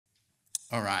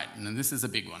All right, and then this is a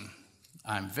big one.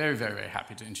 I'm very, very, very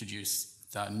happy to introduce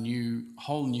the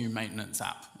whole new maintenance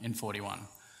app in 41.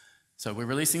 So we're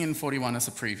releasing in 41 as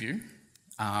a preview,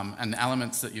 and the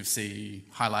elements that you see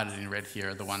highlighted in red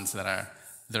here are the ones that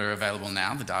are available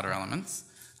now, the data elements.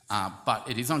 But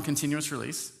it is on continuous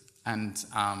release, and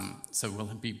so we'll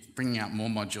be bringing out more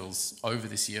modules over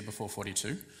this year before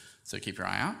 42, so keep your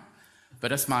eye out.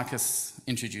 But as Marcus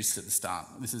introduced at the start,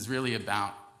 this is really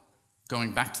about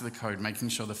going back to the code, making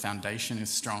sure the foundation is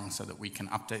strong so that we can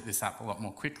update this app a lot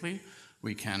more quickly,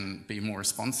 we can be more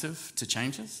responsive to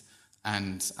changes,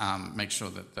 and make sure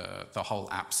that the whole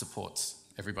app supports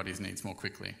everybody's needs more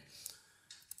quickly.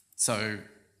 So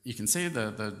you can see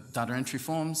the data entry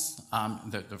forms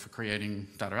for creating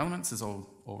data elements is all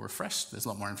refreshed. There's a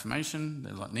lot more information,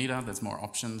 they're a lot neater, there's more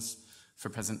options for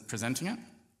presenting it,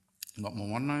 a lot more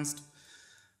modernized.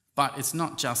 But it's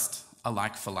not just a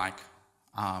like-for-like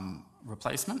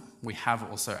replacement. We have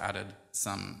also added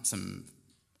some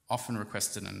often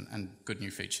requested and good new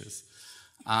features.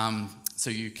 So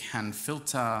you can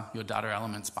filter your data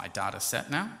elements by data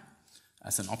set now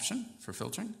as an option for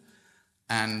filtering.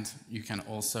 And you can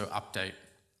also update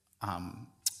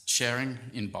sharing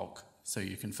in bulk. So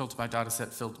you can filter by data set,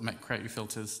 create your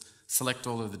filters, select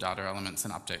all of the data elements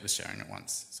and update the sharing at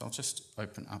once. So I'll just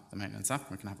open up the maintenance app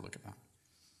and we can have a look at that.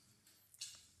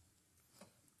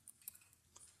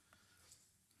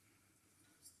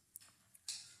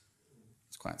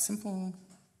 Quite simple.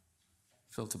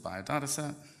 Filter by a data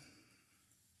set,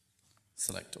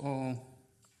 select all,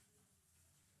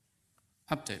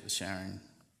 update the sharing,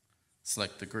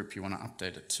 select the group you want to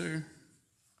update it to,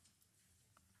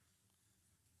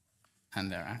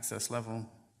 and their access level,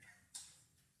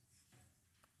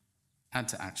 add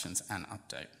to actions and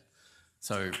update.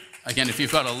 So again, if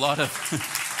you've got a lot of,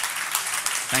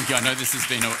 thank you, I know this has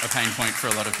been a pain point for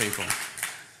a lot of people.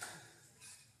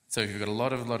 So if you've got a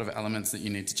lot of elements that you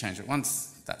need to change at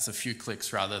once, that's a few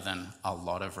clicks rather than a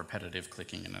lot of repetitive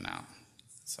clicking in and out.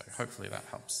 So hopefully that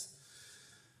helps.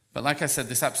 But like I said,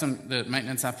 the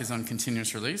maintenance app is on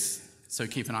continuous release, so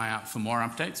keep an eye out for more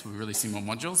updates. We're releasing more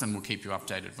modules and we'll keep you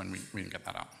updated when we get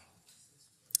that up.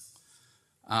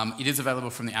 It is available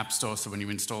from the App Store, so when you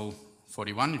install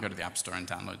 41, you go to the App Store and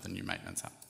download the new maintenance app.